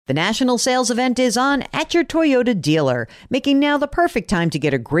The national sales event is on at your Toyota dealer, making now the perfect time to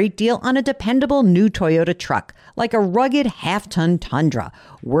get a great deal on a dependable new Toyota truck, like a rugged half-ton Tundra.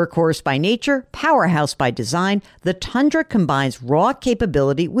 Workhorse by nature, powerhouse by design, the Tundra combines raw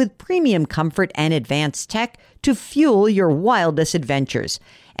capability with premium comfort and advanced tech to fuel your wildest adventures.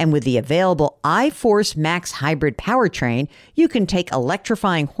 And with the available iForce Max hybrid powertrain, you can take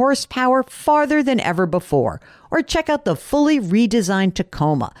electrifying horsepower farther than ever before. Or check out the fully redesigned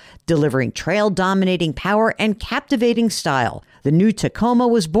Tacoma, delivering trail-dominating power and captivating style. The new Tacoma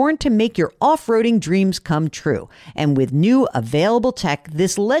was born to make your off-roading dreams come true. And with new available tech,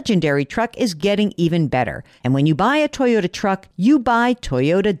 this legendary truck is getting even better. And when you buy a Toyota truck, you buy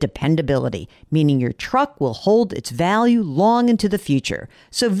Toyota dependability, meaning your truck will hold its value long into the future.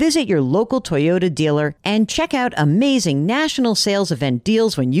 So visit your local Toyota dealer and check out amazing national sales event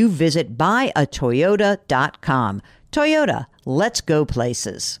deals when you visit buyatoyota.com. Toyota, let's go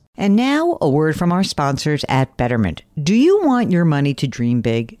places. And now a word from our sponsors at Betterment. Do you want your money to dream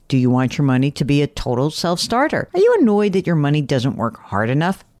big? Do you want your money to be a total self-starter? Are you annoyed that your money doesn't work hard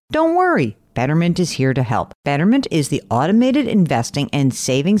enough? Don't worry. Betterment is here to help. Betterment is the automated investing and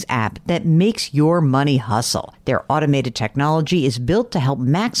savings app that makes your money hustle. Their automated technology is built to help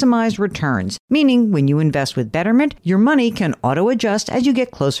maximize returns, meaning when you invest with Betterment, your money can auto-adjust as you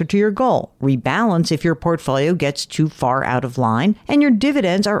get closer to your goal, rebalance if your portfolio gets too far out of line, and your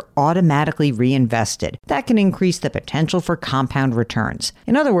dividends are automatically reinvested. That can increase the potential for compound returns.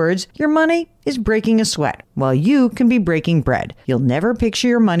 In other words, your money is breaking a sweat, while you can be breaking bread. You'll never picture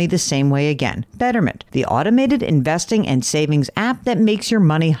your money the same way again. Betterment, the automated investing and savings app that makes your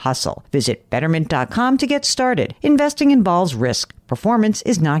money hustle. Visit Betterment.com to get started. Investing involves risk. Performance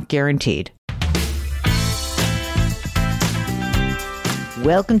is not guaranteed.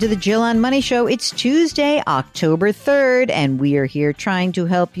 Welcome to the Jill on Money Show. It's Tuesday, October 3rd, and we are here trying to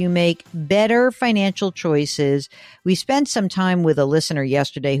help you make better financial choices. We spent some time with a listener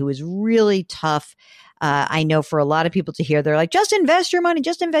yesterday who was really tough. I know for a lot of people to hear, they're like, just invest your money,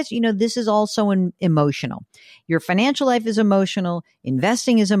 just invest. You know, this is all so emotional. Your financial life is emotional.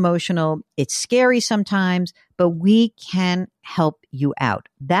 Investing is emotional. It's scary sometimes, but we can help you out.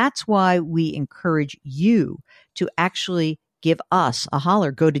 That's why we encourage you to actually give us a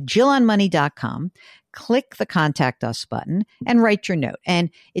holler. Go to JillOnMoney.com, click the Contact Us button, and write your note. And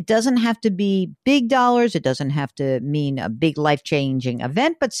it doesn't have to be big dollars. It doesn't have to mean a big life-changing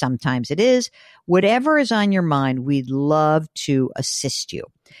event, but sometimes it is. Whatever is on your mind, we'd love to assist you.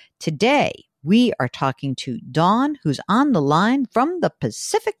 Today, we are talking to Dawn, who's on the line from the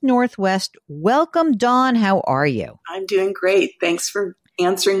Pacific Northwest. Welcome, Dawn. How are you? I'm doing great. Thanks for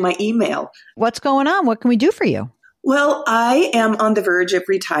answering my email. What's going on? What can we do for you? Well, I am on the verge of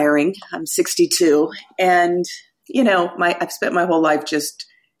retiring. I'm 62. And, you know, I've spent my whole life just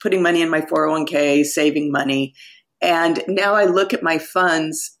putting money in my 401k, saving money. And now I look at my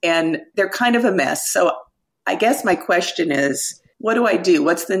funds and they're kind of a mess. So I guess my question is, what do I do?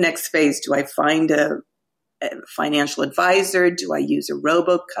 What's the next phase? Do I find a financial advisor? Do I use a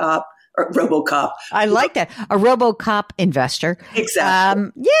RoboCop? I like that. A RoboCop investor. Exactly.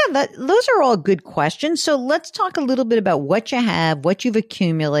 Those are all good questions. So let's talk a little bit about what you have, what you've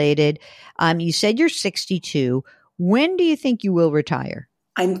accumulated. You said you're 62. When do you think you will retire?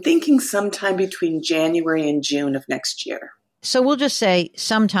 I'm thinking sometime between January and June of next year. So we'll just say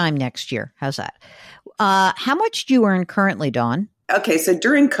sometime next year. How's that? How much do you earn currently, Dawn? Okay, so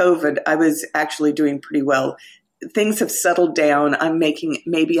during COVID, I was actually doing pretty well. Things have settled down. I'm making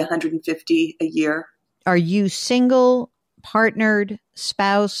maybe $150 a year. Are you single, partnered,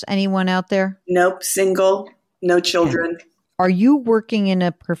 spouse, anyone out there? Nope, single, no children. Okay. Are you working in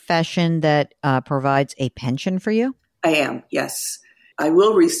a profession that provides a pension for you? I am, yes. I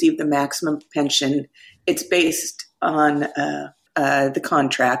will receive the maximum pension. It's based on the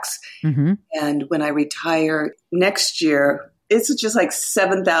contracts. Mm-hmm. And when I retire next year, it's just like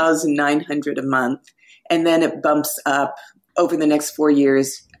 $7,900 a month. And then it bumps up over the next 4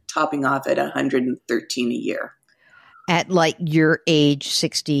 years, topping off at $113 a year. At like your age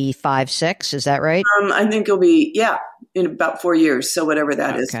 65, 6, is that right? I think it'll be, in about 4 years. So whatever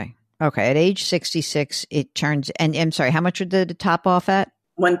that is. Okay. At age 66, it turns, and I'm sorry, how much did it top off at?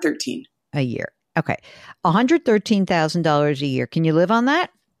 $113 a year. Okay. $113,000 a year. Can you live on that?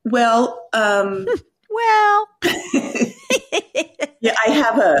 Well, well, yeah, I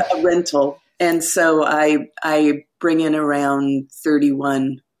have a rental. And so I bring in around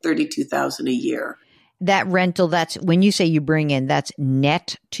 $32,000 a year. That rental, that's when you say you bring in, that's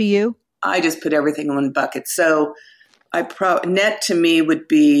net to you? I just put everything in one bucket. So net to me would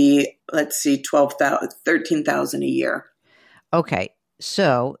be, let's see, $13,000 a year. Okay.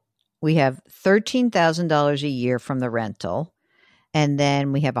 So we have $13,000 a year from the rental. And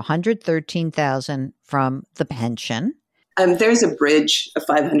then we have $113,000 from the pension. There's a bridge, a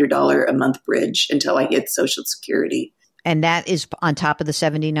 $500 a month bridge until I hit Social Security. And that is on top of the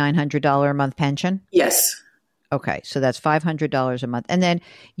 $7,900 a month pension? Yes. Okay, so that's $500 a month. And then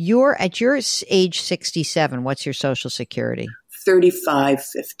at your age 67, what's your Social Security?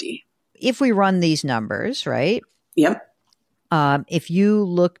 $35.50. If we run these numbers, right? Yep. If you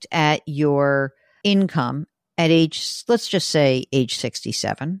looked at your income at let's just say age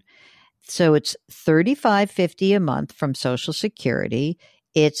 67, so it's $35.50 a month from Social Security.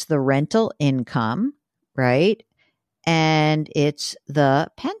 It's the rental income, right? And it's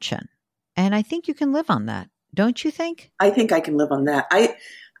the pension. And I think you can live on that. Don't you think? I think I can live on that.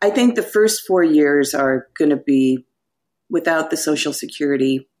 I think the first 4 years are going to be without the Social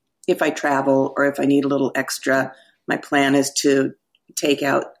Security. If I travel or if I need a little extra, my plan is to take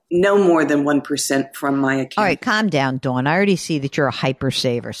out no more than 1% from my account. All right, calm down, Dawn. I already see that you're a hyper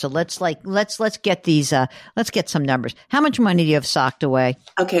saver. So let's get these. Let's get some numbers. How much money do you have socked away?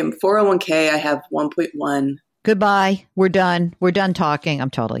 Okay, 401k. I have 1.1. Goodbye. We're done. We're done talking. I'm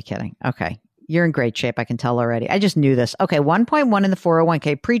totally kidding. Okay, you're in great shape. I can tell already. I just knew this. Okay, 1.1 in the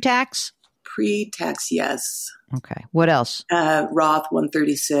 401k pre-tax. Pre-tax, yes. Okay. What else? Roth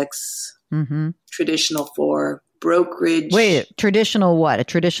 136. Mm-hmm. Traditional 4. Brokerage. Wait, traditional what? A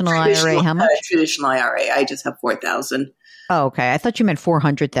traditional IRA? How much? Traditional IRA. I just have 4,000. Oh, okay. I thought you meant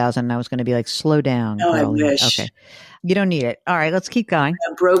 400,000. And I was going to be like, slow down. No, girlie. I wish. Okay. You don't need it. All right. Let's keep going.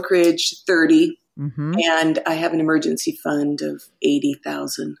 Brokerage 30. Mm-hmm. And I have an emergency fund of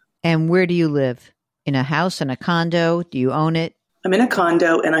 80,000. And where do you live? In a house, in a condo? Do you own it? I'm in a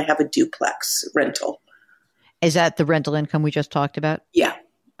condo and I have a duplex rental. Is that the rental income we just talked about? Yeah.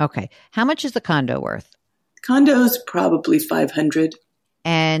 Okay. How much is the condo worth? Condo's probably 500.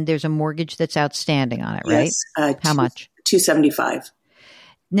 And there's a mortgage that's outstanding on it, right? Yes. How much? 275.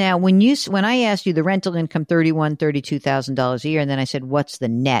 Now, when I asked you the rental income, $32,000 a year, and then I said, what's the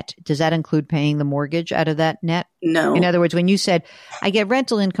net? Does that include paying the mortgage out of that net? No. In other words, when you said, I get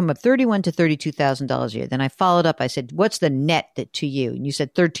rental income of $31,000 to $32,000 a year, then I followed up. I said, what's the net to you? And you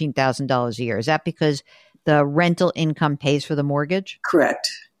said $13,000 a year. Is that because the rental income pays for the mortgage? Correct.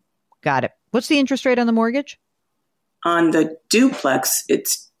 Got it. What's the interest rate on the mortgage? On the duplex,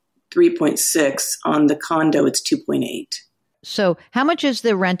 it's 3.6. On the condo, it's 2.8. So how much is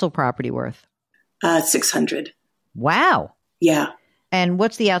the rental property worth? 600. Wow. Yeah. And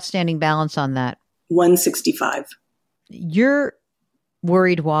what's the outstanding balance on that? 165. You're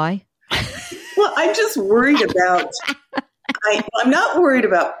worried why? Well, I'm just worried about, I'm not worried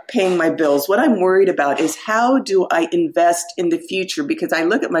about paying my bills. What I'm worried about is how do I invest in the future? Because I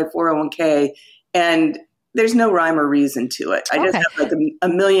look at my 401k and there's no rhyme or reason to it. I just have like a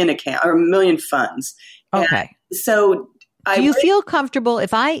million account or a million funds. Okay. And so do you feel comfortable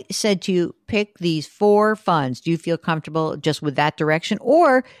if I said to you, pick these 4 funds? Do you feel comfortable just with that direction?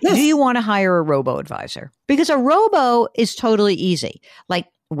 Or Yes. do you want to hire a robo-advisor? Because a robo is totally easy. Like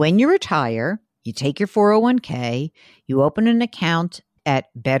when you retire, you take your 401k, you open an account at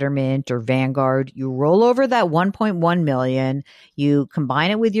Betterment or Vanguard, you roll over that 1.1 million, you combine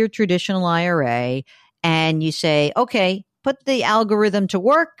it with your traditional IRA, and you say, okay, put the algorithm to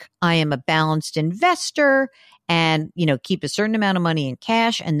work. I am a balanced investor. And, keep a certain amount of money in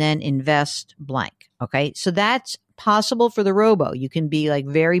cash and then invest blank. Okay. So that's possible for the robo. You can be like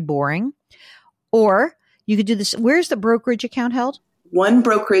very boring, or you could do this. Where's the brokerage account held? One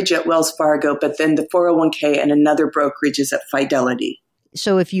brokerage at Wells Fargo, but then the 401k and another brokerage is at Fidelity.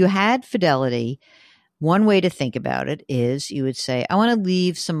 So if you had Fidelity, one way to think about it is you would say, I want to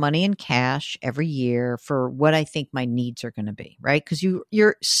leave some money in cash every year for what I think my needs are going to be, right? Because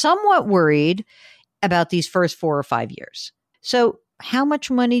you're somewhat worried about these first 4 or 5 years. So how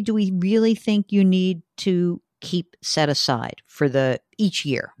much money do we really think you need to keep set aside for each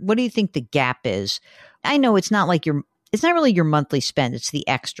year? What do you think the gap is? I know it's not really your monthly spend, it's the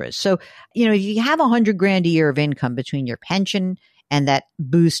extras. So, if you have $100,000 a year of income between your pension and that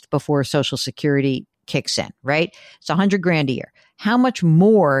boost before Social Security kicks in, right? It's $100,000 a year. How much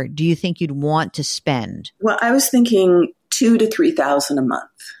more do you think you'd want to spend? Well, I was thinking $2,000 to $3,000 a month.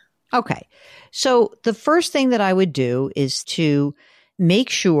 Okay. So the first thing that I would do is to make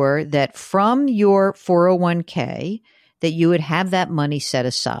sure that from your 401k that you would have that money set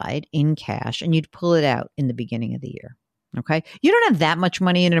aside in cash and you'd pull it out in the beginning of the year. Okay. You don't have that much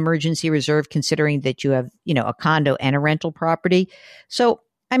money in an emergency reserve considering that you have, a condo and a rental property. So,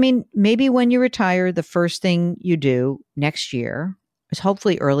 maybe when you retire, the first thing you do next year is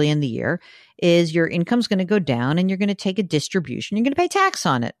hopefully early in the year is your income's going to go down and you're going to take a distribution. You're going to pay tax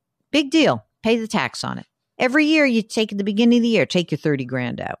on it. Big deal. Pay the tax on it. Every year you take at the beginning of the year, take your 30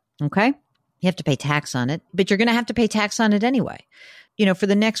 grand out. Okay. You have to pay tax on it, but you're going to have to pay tax on it anyway. For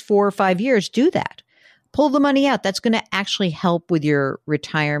the next 4 or 5 years, do that. Pull the money out. That's going to actually help with your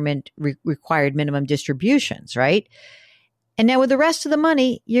retirement required minimum distributions, right? And now with the rest of the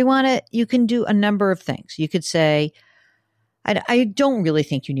money, you can do a number of things. You could say, I don't really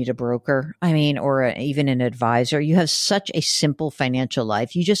think you need a broker. Or even an advisor. You have such a simple financial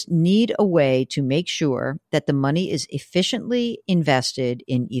life. You just need a way to make sure that the money is efficiently invested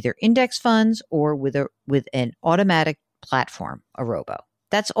in either index funds or with an automatic platform, a robo.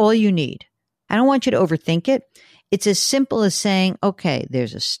 That's all you need. I don't want you to overthink it. It's as simple as saying, okay,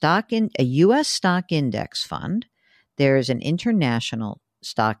 there's a U.S. stock index fund. There is an international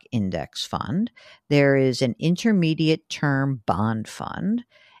stock index fund. There is an intermediate term bond fund.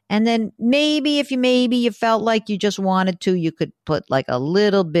 And then maybe if you felt like you just wanted to, you could put like a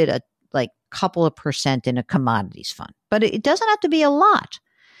little bit of like couple of percent in a commodities fund. But it doesn't have to be a lot.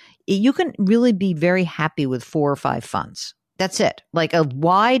 You can really be very happy with 4 or 5 funds. That's it. Like a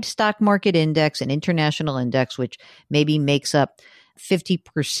wide stock market index, an international index, which maybe makes up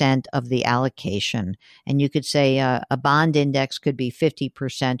 50% of the allocation. And you could say a bond index could be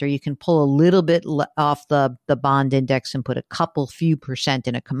 50%, or you can pull a little bit off the bond index and put a few percent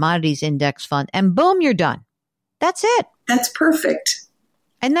in a commodities index fund, and boom, you're done. That's it. That's perfect.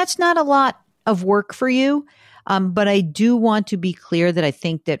 And that's not a lot of work for you. But I do want to be clear that I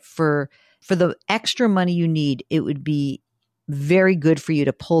think that for the extra money you need, it would be very good for you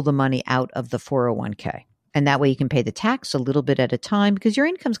to pull the money out of the 401k. And that way you can pay the tax a little bit at a time because your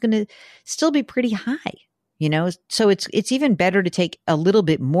income's going to still be pretty high, So it's even better to take a little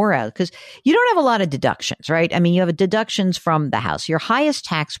bit more out because you don't have a lot of deductions, right? You have deductions from the house. Your highest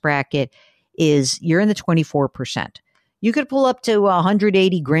tax bracket you're in the 24%. You could pull up to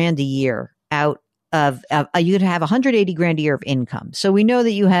 180 grand a year out of you could have 180 grand a year of income. So we know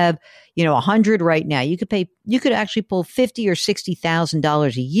that you have, 100 right now. You could actually pull $50,000 or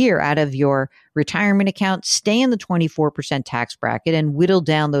 $60,000 a year out of your retirement account, stay in the 24% tax bracket, and whittle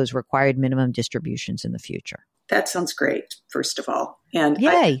down those required minimum distributions in the future. That sounds great, first of all. And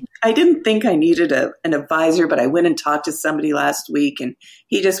yay. I didn't think I needed an advisor, but I went and talked to somebody last week, and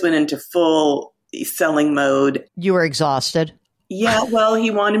he just went into full selling mode. You were exhausted. Yeah, well, he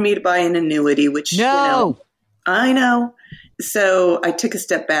wanted me to buy an annuity, which, no. I know. So I took a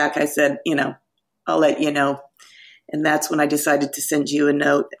step back. I said, I'll let you know. And that's when I decided to send you a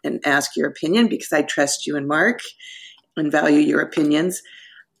note and ask your opinion because I trust you and Mark and value your opinions.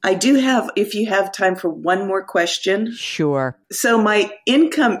 I do have, if you have time for one more question. Sure. So my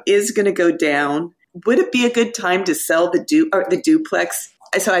income is going to go down. Would it be a good time to sell the duplex?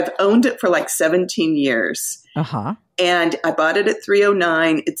 So I've owned it for like 17 years. Uh-huh. And I bought it at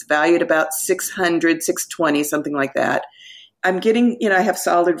 309. It's valued about 600, 620, something like that. I'm getting, I have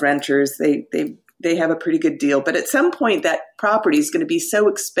solid renters. They have a pretty good deal. But at some point, that property is going to be so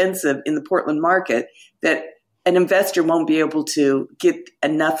expensive in the Portland market that an investor won't be able to get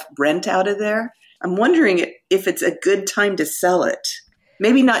enough rent out of there. I'm wondering if it's a good time to sell it.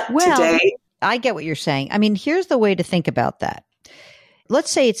 Maybe not today. I get what you're saying. Here's the way to think about that.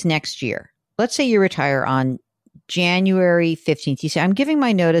 Let's say it's next year. Let's say you retire on January 15th. You say, I'm giving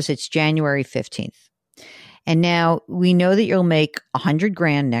my notice. It's January 15th. And now we know that you'll make 100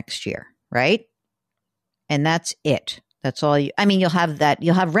 grand next year, right? And that's it. That's all you'll have that.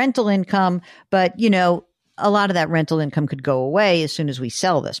 You'll have rental income, but a lot of that rental income could go away as soon as we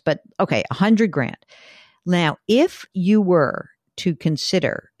sell this. But okay, 100 grand. Now, if you were to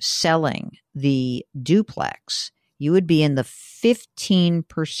consider selling the duplex, you would be in the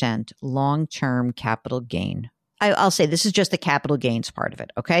 15% long-term capital gain. I'll say this is just the capital gains part of it.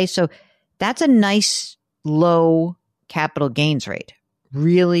 Okay. So that's a nice low capital gains rate.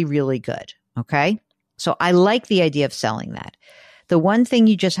 Really, really good. Okay. So I like the idea of selling that. The one thing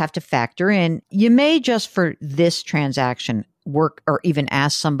you just have to factor in, you may just for this transaction work or even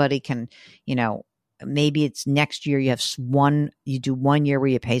ask somebody maybe it's next year you do 1 year where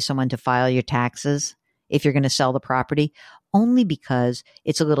you pay someone to file your taxes if you're going to sell the property, only because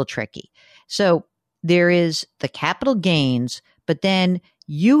it's a little tricky. So there is the capital gains, but then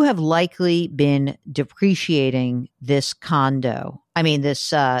you have likely been depreciating this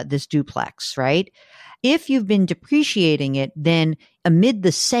this duplex, right? If you've been depreciating it, then amid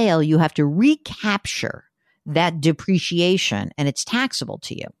the sale, you have to recapture that depreciation and it's taxable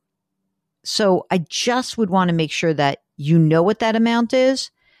to you. So I just would want to make sure that you know what that amount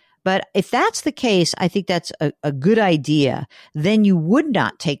is, But if that's the case, I think that's a good idea. Then you would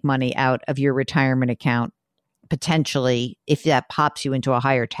not take money out of your retirement account, potentially, if that pops you into a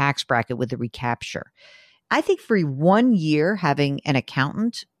higher tax bracket with the recapture. I think for 1 year, having an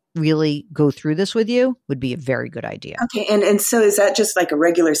accountant really go through this with you would be a very good idea. Okay. And so is that just like a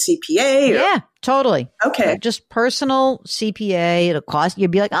regular CPA? Yeah, totally. Okay. Just personal CPA. It'll cost,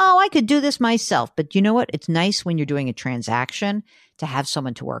 you'd be like, oh, I could do this myself. But you know what? It's nice when you're doing a transaction to have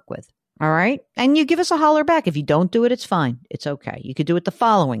someone to work with. All right. And you give us a holler back. If you don't do it, it's fine. It's okay. You could do it the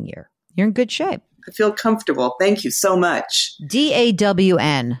following year. You're in good shape. I feel comfortable. Thank you so much.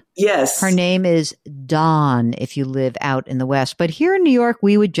 DAWN. Yes. Her name is Dawn if you live out in the West. But here in New York,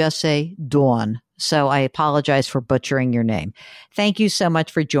 we would just say Dawn. So I apologize for butchering your name. Thank you so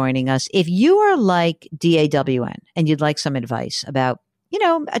much for joining us. If you are like DAWN and you'd like some advice about,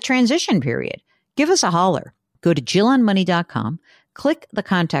 a transition period, give us a holler. Go to JillOnMoney.com. Click the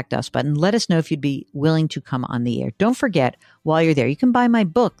Contact Us button. Let us know if you'd be willing to come on the air. Don't forget, while you're there, you can buy my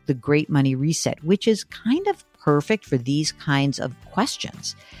book, The Great Money Reset, which is kind of perfect for these kinds of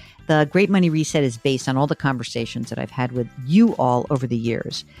questions. The Great Money Reset is based on all the conversations that I've had with you all over the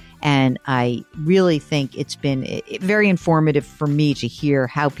years. And I really think it's been very informative for me to hear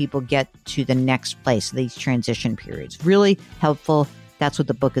how people get to the next place, these transition periods. Really helpful. That's what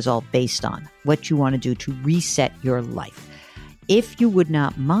the book is all based on, what you want to do to reset your life. If you would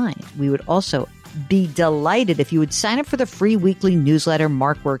not mind, we would also be delighted if you would sign up for the free weekly newsletter.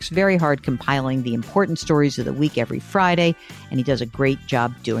 Mark works very hard compiling the important stories of the week every Friday, and he does a great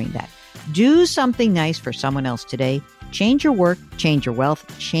job doing that. Do something nice for someone else today. Change your work, change your wealth,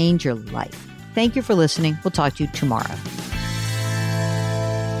 change your life. Thank you for listening. We'll talk to you tomorrow.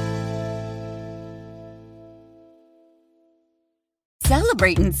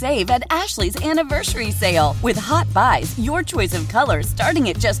 Celebrate and save at Ashley's Anniversary Sale. With Hot Buys, your choice of colors starting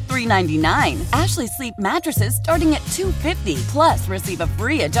at just $3.99. Ashley Sleep mattresses starting at $2.50. Plus, receive a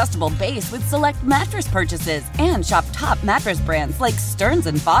free adjustable base with select mattress purchases. And shop top mattress brands like Stearns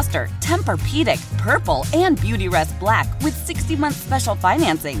 & Foster, Tempur-Pedic, Purple, and Beautyrest Black with 60-month special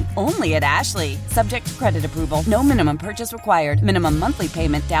financing. Only at Ashley. Subject to credit approval. No minimum purchase required. Minimum monthly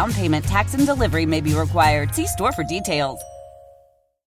payment, down payment, tax, and delivery may be required. See store for details.